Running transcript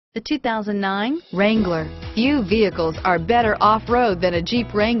The 2009 Wrangler. Few vehicles are better off-road than a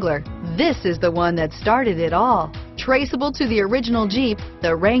Jeep Wrangler. This is the one that started it all. Traceable to the original Jeep,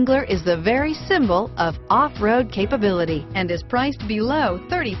 the Wrangler is the very symbol of off-road capability and is priced below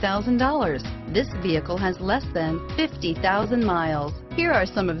 $30,000. This vehicle has less than 50,000 miles. Here are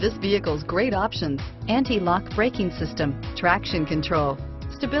some of this vehicle's great options: anti-lock braking system, traction control,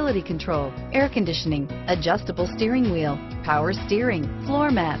 stability control, air conditioning, adjustable steering wheel, power steering, floor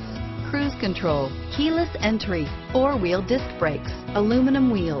mats, cruise control, keyless entry, four-wheel disc brakes,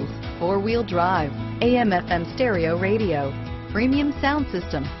 aluminum wheels, four-wheel drive, AM/FM stereo radio, premium sound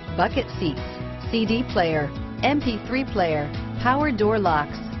system, bucket seats, CD player, MP3 player, power door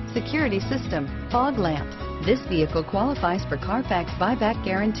locks, security system, fog lamps. This vehicle qualifies for Carfax buyback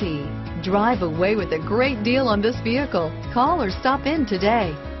guarantee. Drive away with a great deal on this vehicle. Call or stop in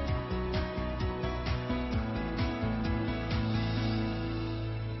today.